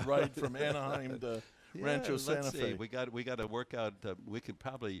wild ride from Anaheim to Rancho Santa Fe? We got to work out. We could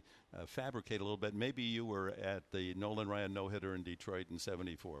probably fabricate a little bit. Maybe you were at the Nolan Ryan no-hitter in Detroit in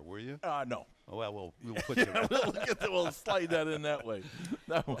 '74. Were you? No. Oh, well, we'll put you. We'll slide that in that way.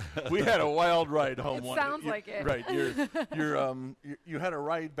 No, we had a wild ride home. It sounds like it. Right. You had a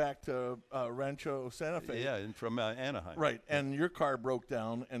ride back to Rancho Santa Fe. Yeah, and from Anaheim. Right, and your car broke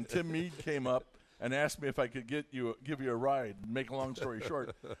down, and Tim Meade came up and asked me if I could give you a ride. Make a long story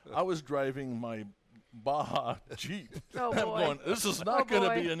short, I was driving my Baja Jeep. Oh, I'm boy. going, this is not going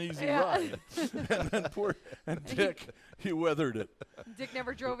to be an easy ride. And Dick, he weathered it. Dick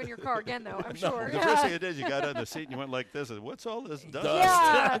never drove in your car again, though, I'm sure. The first thing you did, you got on the seat and you went like this. What's all this dust?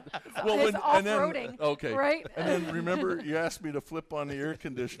 Yeah. Well, off-roading, okay. right? And then remember, you asked me to flip on the air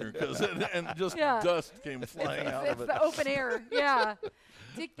conditioner and just dust came flying out of it. It's the open air, yeah.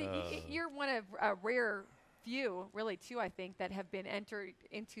 Dick, you're one of a rare few, really two, I think, that have been entered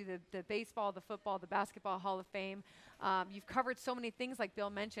into the baseball, the football, the basketball Hall of Fame. You've covered so many things, like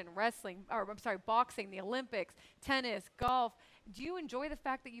Bill mentioned, boxing, the Olympics, tennis, golf. Do you enjoy the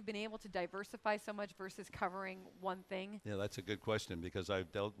fact that you've been able to diversify so much versus covering one thing? Yeah, that's a good question because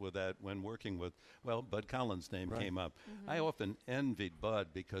I've dealt with that when working with, Bud Collins' name came up. I often envied Bud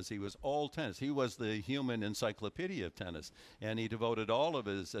because he was all tennis. He was the human encyclopedia of tennis, and he devoted all of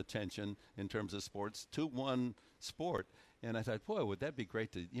his attention in terms of sports to one sport. And I thought, boy, would that be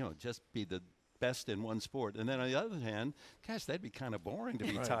great to, just be the best in one sport. And then on the other hand, gosh, that'd be kind of boring to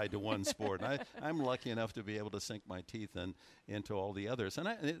be tied to one sport. And I'm lucky enough to be able to sink my teeth into all the others. And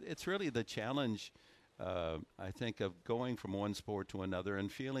it's really the challenge, I think, of going from one sport to another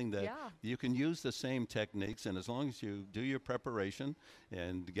and feeling that you can use the same techniques. And as long as you do your preparation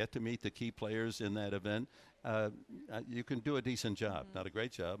and get to meet the key players in that event, you can do a decent job. Not a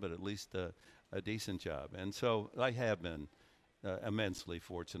great job, but at least a decent job. And so I have been immensely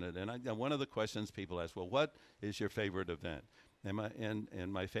fortunate. And one of the questions people ask, well, what is your favorite event?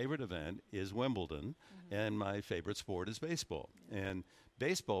 And my favorite event is Wimbledon, and my favorite sport is baseball. And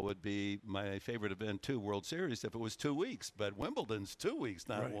baseball would be my favorite event, World Series, if it was 2 weeks. But Wimbledon's 2 weeks,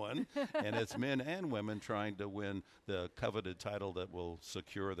 not one. And it's men and women trying to win the coveted title that will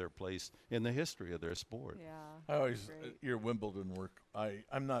secure their place in the history of their sport. Yeah. I always, your Wimbledon work,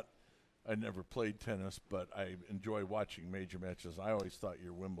 I never played tennis, but I enjoy watching major matches. I always thought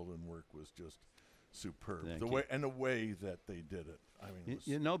your Wimbledon work was just superb. The way that they did it. I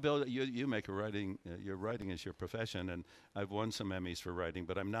mean, Bill, you make a writing. Your writing is your profession, and I've won some Emmys for writing,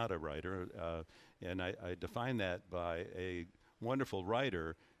 but I'm not a writer, and I define that by a wonderful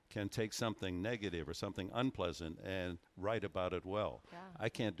writer can take something negative or something unpleasant and write about it well. Yeah. I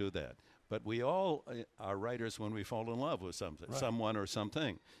can't do that. But we all are writers when we fall in love with something, someone or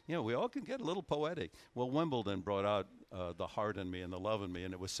something. We all can get a little poetic. Well, Wimbledon brought out the heart in me and the love in me.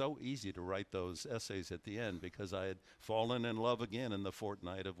 And it was so easy to write those essays at the end because I had fallen in love again in the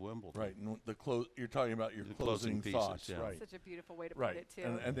fortnight of Wimbledon. Right. And you're talking about your closing pieces, thoughts. yeah. Right. Such a beautiful way to put Right. it,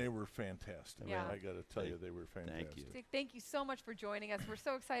 too. And they were fantastic. Yeah. I got to tell you, they were fantastic. Thank you. Dick, thank you so much for joining us. We're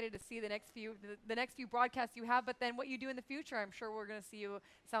so excited to see the next few broadcasts you have, but then what you do in the future. I'm sure we're going to see you,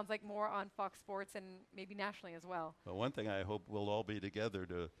 sounds like, more on Fox Sports and maybe nationally as well. Well, one thing I hope we'll all be together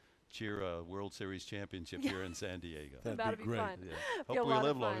to cheer a World Series championship here in San Diego. That'd be great. fun. Yeah. Be a Hope we lot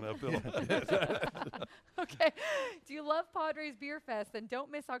live of long fun. enough, Bill. Okay. Do you love Padres Beer Fest? Then don't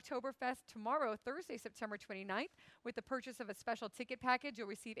miss Oktoberfest tomorrow, Thursday, September 29th. With the purchase of a special ticket package, you'll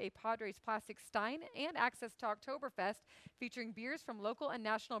receive a Padres plastic stein and access to Oktoberfest, featuring beers from local and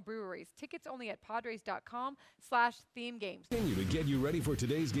national breweries. Tickets only at padres.com/theme games. Continue to get you ready for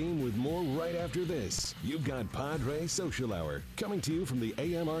today's game with more right after this. You've got Padres Social Hour coming to you from the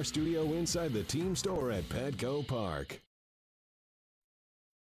AMR studio inside the team store at Petco Park.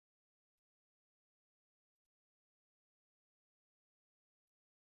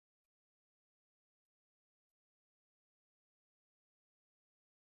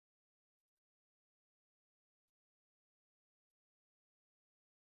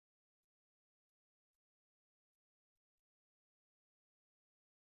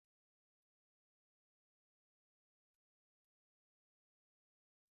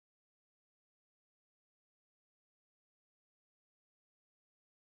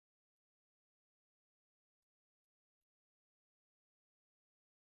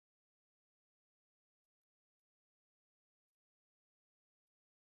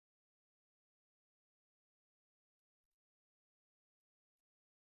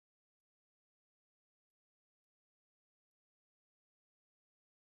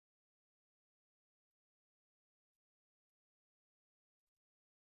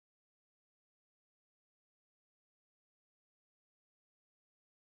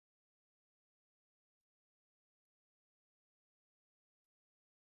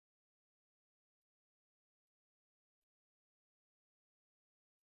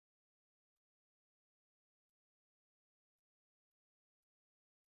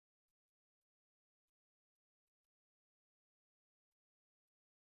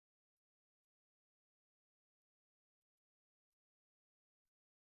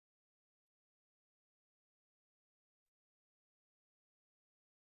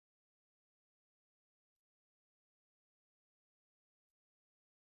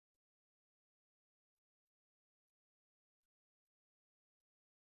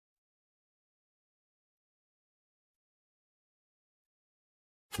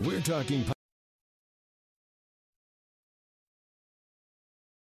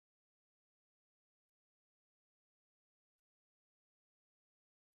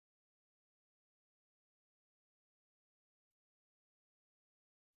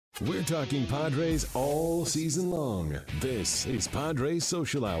 We're talking Padres all season long. This is Padres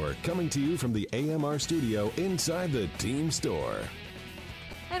Social Hour, coming to you from the AMR studio inside the team store.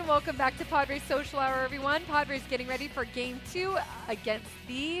 And welcome back to Padres Social Hour, everyone. Padres getting ready for Game 2 against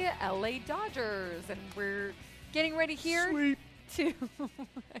the LA Dodgers. And we're getting ready here Sweep. to...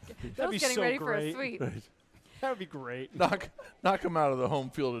 That'd be getting so ready great. for a sweep. Right. That would be great. Knock them out of the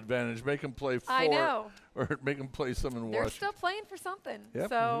home field advantage. Make them play 4. I know. Or make them play some in They're Washington. still playing for something, Yep.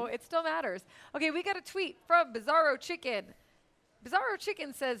 so it still matters. Okay, we got a tweet from Bizarro Chicken. Bizarro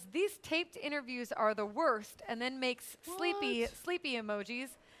Chicken says, these taped interviews are the worst, and then makes sleepy emojis.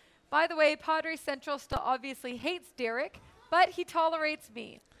 By the way, Padres Central still obviously hates Derek, but he tolerates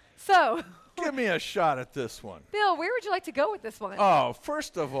me. So, Give me a shot at this one. Bill, where would you like to go with this one? Oh,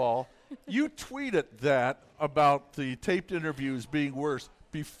 first of all, you tweeted that about the taped interviews being worse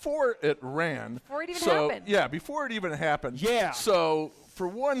before it ran. Before it even happened. Yeah, before it even happened. Yeah. So, for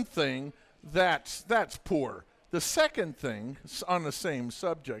one thing, that's poor. The second thing, on the same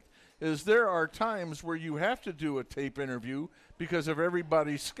subject, is there are times where you have to do a tape interview because of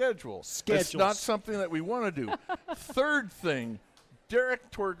everybody's schedule. It's not something that we want to do. Third thing,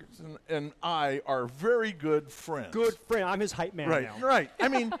 Derek Torgerson and I are very good friends. Good friend. I'm his hype man now. Right. I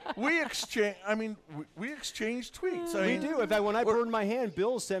mean, we exchange tweets. We do. In fact, when I burned my hand,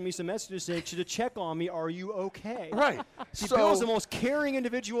 Bill sent me some messages saying to check on me. Are you okay? Right. See, So- Bill's the most caring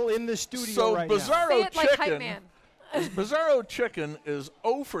individual in the studio So right now. Bizarro Say it like hype Chicken, man. Bizarro Chicken is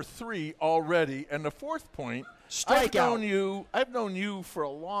 0 for 3 already, and the fourth point. Strikeout. I've known you for a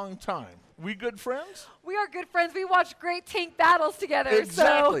long time. We good friends? We are good friends. We watch great tank battles together.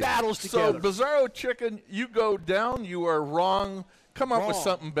 Exactly. So Battles together. So Bizarro Chicken, you go down. You are wrong. Come up with Wrong.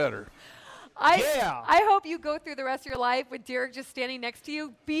 something better. I hope you go through the rest of your life with Derek just standing next to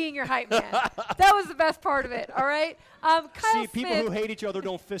you, being your hype man. That was the best part of it, all right? Kyle Smith. People who hate each other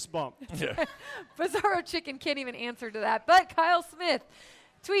don't fist bump. Bizarro Chicken can't even answer to that. But Kyle Smith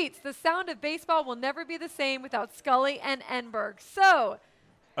tweets, the sound of baseball will never be the same without Scully and Enberg. So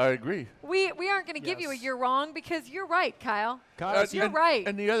I agree. we aren't going to give you a year wrong because you're right, Kyle. You're and, right.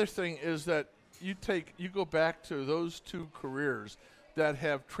 And the other thing is that you go back to those two careers that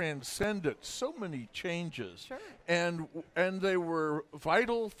have transcended so many changes. Sure. And they were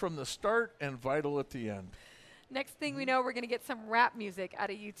vital from the start and vital at the end. Next thing we know, we're going to get some rap music out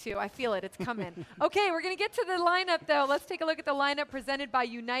of you two. I feel it. It's coming. Okay, we're going to get to the lineup, though. Let's take a look at the lineup presented by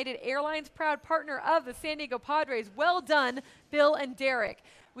United Airlines, proud partner of the San Diego Padres. Well done, Bill and Derek.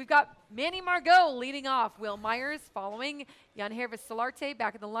 We've got Manny Margot leading off. Will Myers following. Yangervis Solarte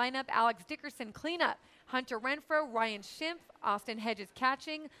back in the lineup. Alex Dickerson cleanup. Hunter Renfroe, Ryan Schimpf, Austin Hedges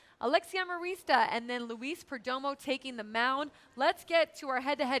catching. Alexia Marista, and then Luis Perdomo taking the mound. Let's get to our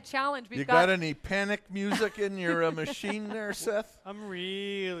head-to-head challenge. You got any panic music in your machine there, Seth? I'm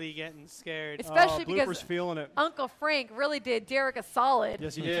really getting scared. Especially because feeling it. Uncle Frank really did Derek a solid.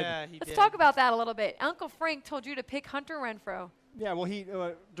 Yes, he did. Yeah, he Let's did. talk about that a little bit. Uncle Frank told you to pick Hunter Renfroe. Yeah, well, he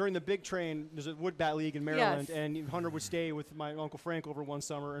during the big train, there's a wood bat league in Maryland, Yes. and Hunter would stay with my Uncle Frank over one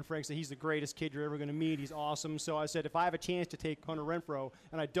summer, and Frank said he's the greatest kid you're ever going to meet. He's awesome. So I said, if I have a chance to take Hunter Renfroe,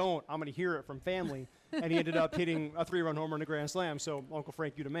 and I don't, I'm going to hear it from family. And he ended up hitting a 3-run homer in a grand slam. So Uncle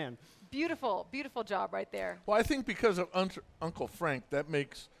Frank, you the man. Beautiful, beautiful job right there. Well, I think because of Uncle Frank, that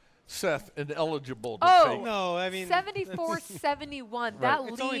makes Seth ineligible to take. No, I mean 74-71. That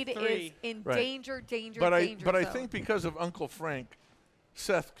It's only lead is 3. in Right. danger But I zone. think because of Uncle Frank,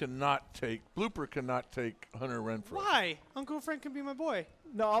 Seth cannot take Blooper cannot take Hunter Renfroe. Why? Uncle Frank can be my boy.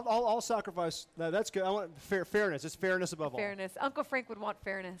 No, I'll sacrifice. That's good. I want fairness. It's fairness above all. Fairness. Uncle Frank would want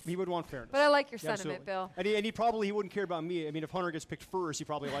fairness. He would want fairness. But I like your Yeah, sentiment, absolutely. Bill. And he probably wouldn't care about me. I mean, if Hunter gets picked first, he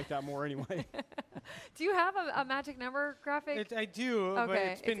probably like that more anyway. Do you have a magic number graphic? I do, but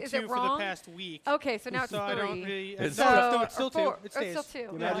Okay. it's been Is 2 it for wrong? the past week. Okay, so now it's so 3. I don't really. It's no, it's still 2. Or It stays. still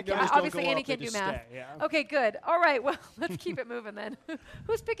 2. The magic Okay. numbers don't Obviously, go Annie up, they can't do just math. stay, yeah. Okay, good. All right, well, let's keep it moving then.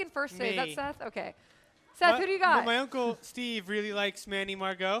 Who's picking first today? Is that Me. Seth? Okay. Seth, who do you got? My uncle Steve really likes Manny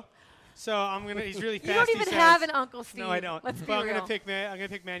Margot, so I'm gonna. He's really fast. You don't he even says. have an Uncle Steve. No, I don't. Let's be but I'm real. gonna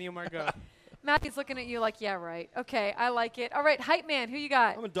pick Manny Margot. Matthew's looking at you like, yeah, right. Okay, I like it. All right, Hype Man, who you got?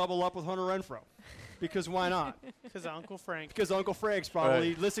 I'm going to double up with Hunter Renfroe. Because why not? Because Uncle Frank. Because Uncle Frank's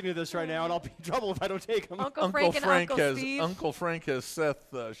probably listening to this right now, and I'll be in trouble if I don't take him. Uncle Frank and Uncle Steve. Uncle Frank has Seth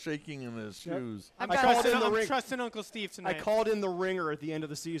shaking in his shoes. I'm ring. trusting Uncle Steve tonight. I called in the ringer at the end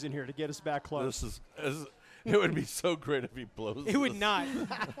of the season here to get us back close. It would be so great if he blows. It would not.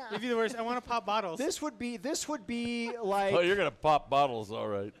 It'd be the worst. I want to pop bottles. This would be like. Oh, you're gonna pop bottles, all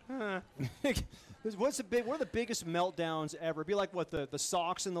right. What are the biggest meltdowns ever? It'd be like what the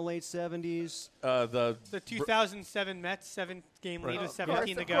Sox in the late 70s. The 2007 Mets 7-game lead with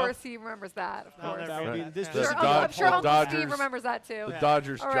 17 to go. Of course, he remembers that. Of course. That would be this. I'm sure Uncle Dodgers, Steve remembers that too. The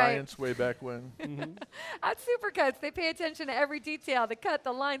Dodgers All right. Giants way back when. At Supercuts, they pay attention to every detail. The cut,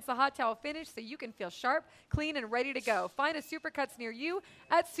 the lines, the hot towel finish, so you can feel sharp, clean, and ready to go. Find a Supercuts near you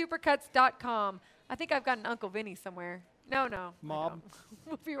at supercuts.com. I think I've got an Uncle Vinny somewhere. No. Mob.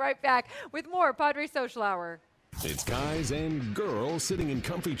 We'll be right back with more Padre Social Hour. It's guys and girls sitting in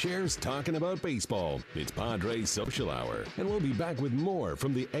comfy chairs talking about baseball. It's Padres Social Hour, and we'll be back with more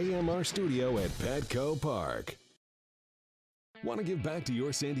from the AMR studio at Petco Park. Want to give back to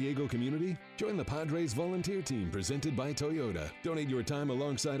your San Diego community? Join the Padres volunteer team presented by Toyota. Donate your time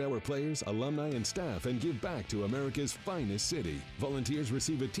alongside our players, alumni, and staff and give back to America's finest city. Volunteers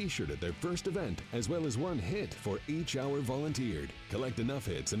receive a t-shirt at their first event, as well as 1 hit for each hour volunteered. Collect enough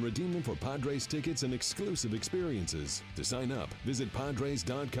hits and redeem them for Padres tickets and exclusive experiences. To sign up, visit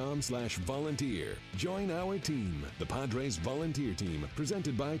padres.com/volunteer. Join our team, the Padres volunteer team,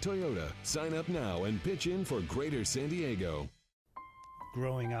 presented by Toyota. Sign up now and pitch in for Greater San Diego.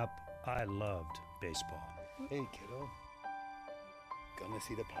 Growing up, I loved baseball. Hey, kiddo. Gonna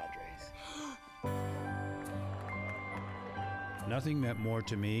see the Padres. Nothing meant more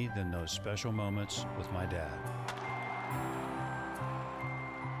to me than those special moments with my dad.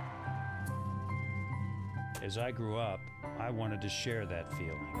 As I grew up, I wanted to share that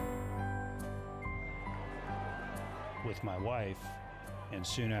feeling with my wife, and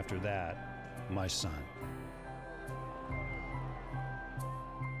soon after that, my son.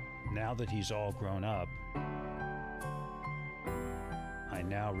 Now that he's all grown up, I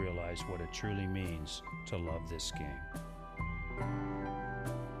now realize what it truly means to love this game.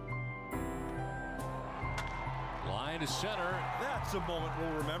 Line to center. That's a moment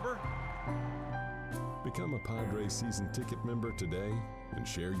we'll remember. Become a Padres season ticket member today and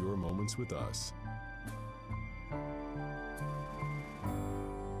share your moments with us.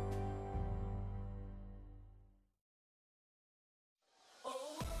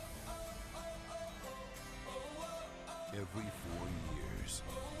 Every 4 years,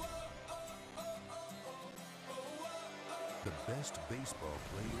 the best baseball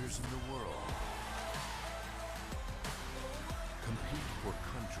players in the world compete for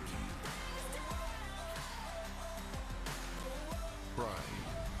country, pride,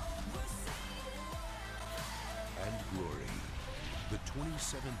 and glory. The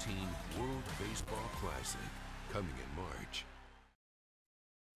 2017 World Baseball Classic, coming in March.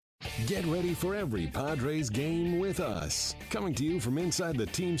 Get ready for every Padres game with us. Coming to you from inside the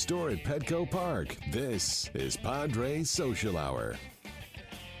team store at Petco Park, this is Padres Social Hour.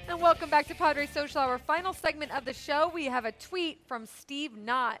 And welcome back to Padres Social Hour. Final segment of the show. We have a tweet from Steve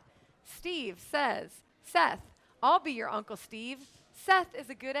Knott. Steve says, Seth, I'll be your Uncle Steve. Seth is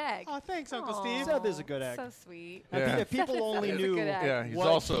a good egg. Oh, thanks, Uncle Steve. Seth is a good egg. So sweet. Yeah. If people only knew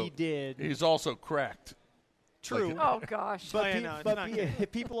what he did. He's also cracked. True. Oh, gosh. But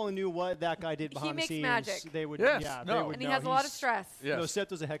if people only knew what that guy did behind the scenes, he makes magic. they would. Yes, yeah, no. they would And he know. has a lot of stress. Yes. No, Seth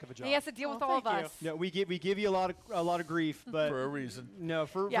does a heck of a job. He has to deal with all of us. Yeah, we give you a lot of grief, but for a reason. No,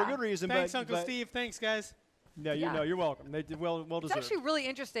 for good reason. Thanks, but, Uncle but Steve. Thanks, guys. No, you're welcome. They did well It's deserved. actually really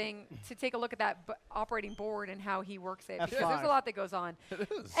interesting to take a look at that operating board and how he works it. Because F5. there's a lot that goes on. It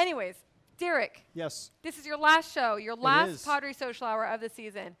is. Anyways, Derek. Yes. This is your last show, your last is. Padres Social Hour of the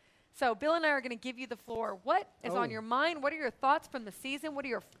season. So Bill and I are going to give you the floor. What is on your mind? What are your thoughts from the season? What are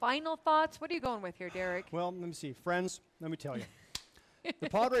your final thoughts? What are you going with here, Derek? Well, let me see. Friends, let me tell you. The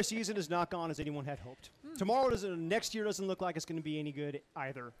Padres season is not gone as anyone had hoped. Next year doesn't look like it's going to be any good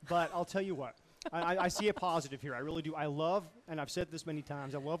either. But I'll tell you what. I see a positive here. I really do. I love, and I've said this many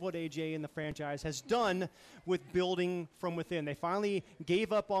times, I love what AJ and the franchise has done with building from within. They finally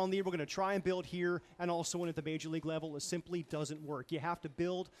gave up on we're going to try and build here and also at the major league level. It simply doesn't work. You have to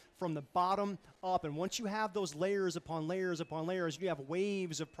build from the bottom up. And once you have those layers upon layers upon layers, you have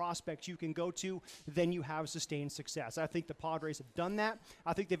waves of prospects you can go to, then you have sustained success. I think the Padres have done that.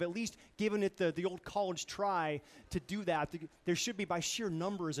 I think they've at least given it the old college try to do that. There should be, by sheer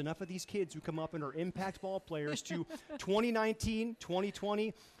numbers, enough of these kids who come up and are impact ball players to 2019,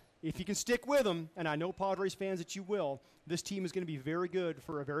 2020. If you can stick with them, and I know Padres fans that you will, this team is going to be very good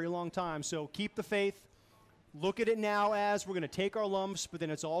for a very long time. So keep the faith. Look at it now as we're going to take our lumps, but then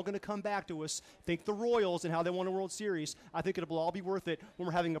it's all going to come back to us. Think the Royals and how they won a World Series. I think it'll all be worth it when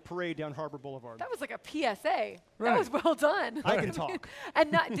we're having a parade down Harbor Boulevard. That was like a PSA. Right. That was well done. I can talk.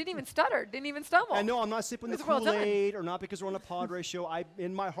 And didn't even stutter. Didn't even stumble. I know I'm not sipping the It was well done. Kool-Aid or not because we're on a Padres show.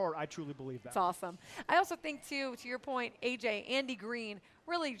 In my heart, I truly believe that. That's awesome. I also think, too, to your point, AJ, Andy Green,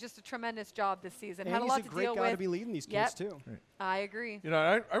 really just a tremendous job this season. And Had a he's lot a to great deal guy with. to be leading these kids, too. Right. I agree. You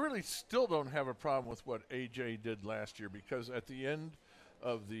know, I really still don't have a problem with what AJ did last year because at the end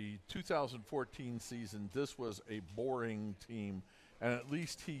of the 2014 season, this was a boring team, and at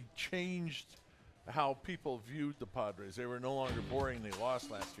least he changed how people viewed the Padres. They were no longer boring. They lost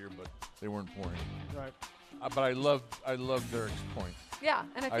last year, but they weren't boring. Right. But I love Derek's point. Yeah,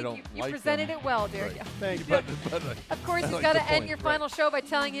 and I think don't you like presented them. it well, Derek. Right. Thank you. But Of course, I he's like got the to end point, your right. final show by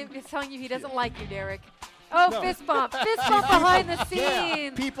telling you he doesn't like you, Derek. Oh, No. fist bump. Fist bump behind the Yeah,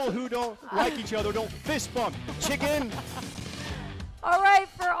 scenes. people who don't like each other don't fist bump. Chicken. All right,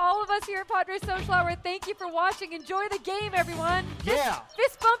 for all of us here at Padres Social Hour, thank you for watching. Enjoy the game, everyone. Yeah.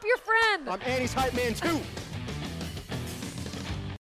 Fist bump your friend. I'm Annie's hype man, too.